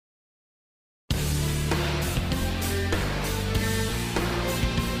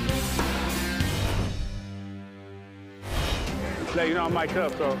let you know I'm mic'd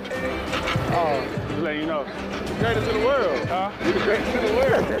up, so. Just letting you know. Greatest in the world. Huh? You're the greatest in the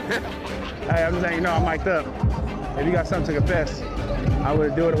world. Hey, I'm just letting you know I'm mic'd up. If you got something to confess, I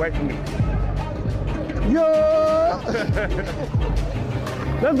would do it away from me. Yo!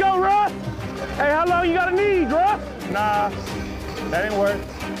 Let's go, Russ! Hey, how long you gotta need, Russ? Nah, that didn't work.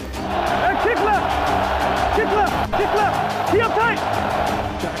 Hey, kick left! Kick left! Kick left! He up tight!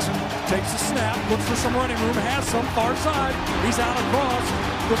 Jackson takes the snap, looks for some running room, has some far side. He's out across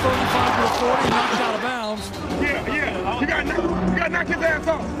the 35 to the 40, knocked out of bounds. Yeah. You gotta knock his ass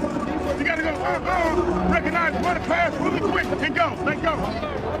off. You gotta go, recognize, run a pass really quick, and go. Let's go.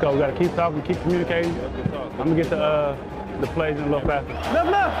 Let's go. We gotta keep talking, keep communicating. I'm gonna get the plays in a little faster.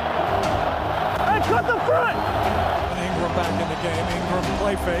 Left! Hey, cut the front! Ingram back in the game. Ingram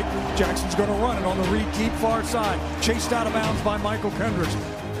play fake. Jackson's going to run it on the read, deep far side. Chased out of bounds by Michael Kendricks.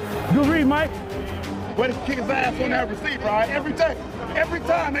 Good read, Mike. Way to kick his ass on that receiver, all right? Every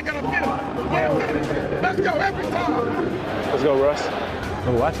time they gotta get him. Let's go, every time. Let's go, Russ.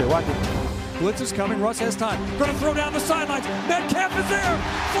 Oh, watch it. Blitz is coming. Russ has time. Going to throw down the sidelines. Metcalf is there.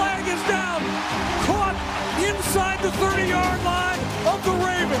 Flag is down. Caught inside the 30-yard line of the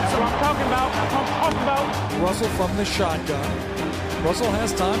Ravens. That's what I'm talking about. Russell from the shotgun. Russell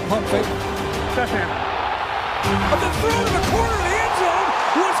has time. Pump fake. Touchdown. But the throw to the corner of the end zone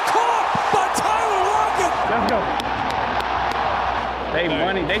was caught by Tyler Lockett. Let's go.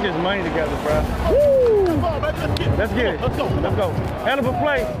 They just money together, bro. Woo! Let's get it. Let's go. Hell of a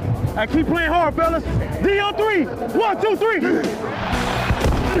play. I keep playing hard, fellas. D on 3. 1, 2, 3.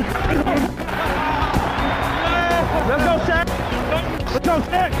 Let's go, Shaq.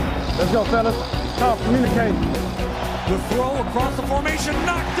 Let's go, fellas. Talk, communicate. The throw across the formation,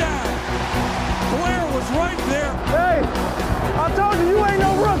 knocked down. Blair was right there. Hey, I told you ain't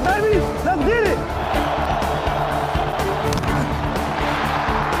no rook, baby. Let's get it.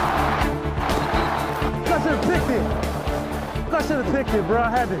 I should have picked it, bro.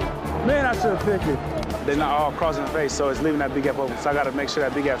 I should have picked it. They're not all crossing the face, so it's leaving that big gap open. So I got to make sure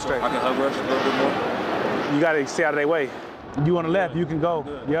that big gap's straight. I can hug rush a little bit more. You got to stay out of their way. You on the left, you can go.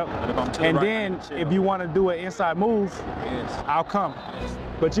 Yep. And then if you want to do an inside move, I'll come.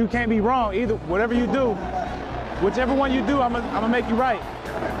 But you can't be wrong either. Whatever you do, whichever one you do, I'm gonna make you right.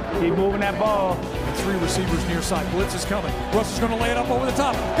 Keep moving that ball. Three receivers near side. Blitz is coming. Russ is going to lay it up over the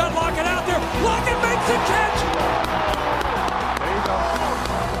top. Got Lockett out there. Lockett makes the catch. There you go.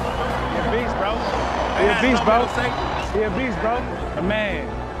 He a beast, bro. A man.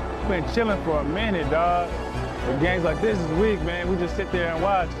 Been chilling for a minute, dog. When games like this is weak, man. We just sit there and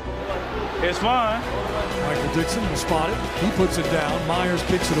watch. It's fun. Michael Dixon will spot it. He puts it down. Myers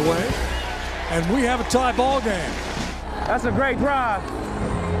kicks it away. And we have a tie ball game. That's a great drive.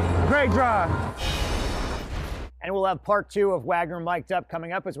 Great drive. And we'll have part 2 of Wagner Mic'd Up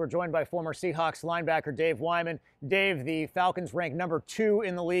coming up as we're joined by former Seahawks linebacker Dave Wyman. Dave, the Falcons rank number 2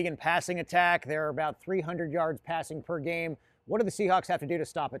 in the league in passing attack. They're about 300 yards passing per game. What do the Seahawks have to do to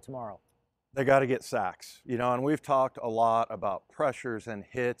stop it tomorrow? They got to get sacks, and we've talked a lot about pressures and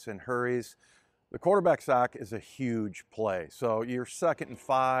hits and hurries. The quarterback sack is a huge play. So you're 2nd and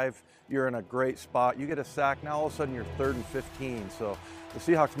 5, you're in a great spot. You get a sack, now all of a sudden you're 3rd and 15. So the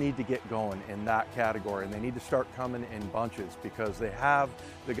Seahawks need to get going in that category, and they need to start coming in bunches because they have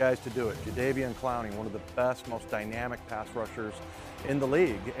the guys to do it. Jadeveon Clowney, one of the best, most dynamic pass rushers in the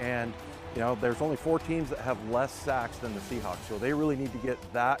league. And there's only 4 teams that have less sacks than the Seahawks, so they really need to get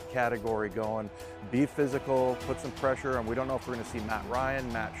that category going. Be physical, put some pressure, and we don't know if we're going to see Matt Ryan,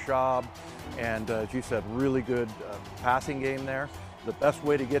 Matt Schaub, and as you said, really good passing game there. The best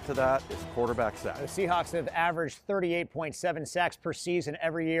way to get to that is quarterback sack. The Seahawks have averaged 38.7 sacks per season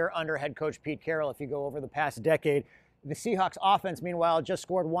every year under head coach Pete Carroll if you go over the past decade. The Seahawks offense, meanwhile, just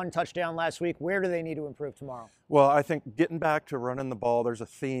scored 1 touchdown last week. Where do they need to improve tomorrow? Well, I think getting back to running the ball, there's a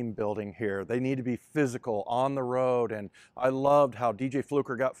theme building here. They need to be physical on the road, and I loved how DJ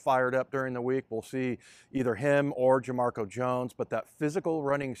Fluker got fired up during the week. We'll see either him or Jamarco Jones, but that physical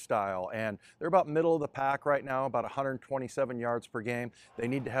running style, and they're about middle of the pack right now, about 127 yards per game. They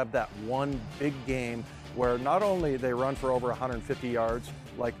need to have that one big game where not only they run for over 150 yards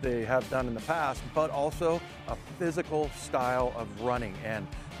like they have done in the past, but also a physical style of running. And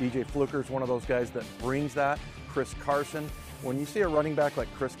DJ Fluker is one of those guys that brings that. Chris Carson, when you see a running back like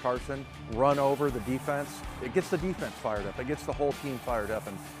Chris Carson run over the defense, it gets the defense fired up. It gets the whole team fired up.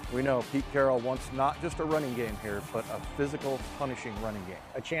 And we know Pete Carroll wants not just a running game here, but a physical, punishing running game.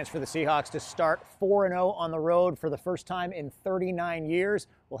 A chance for the Seahawks to start 4-0 on the road for the first time in 39 years.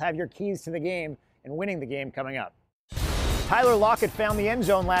 We'll have your keys to the game and winning the game coming up. Tyler Lockett found the end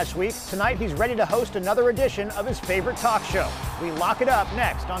zone last week. Tonight, he's ready to host another edition of his favorite talk show. We lock it up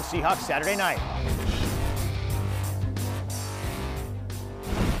next on Seahawks Saturday Night.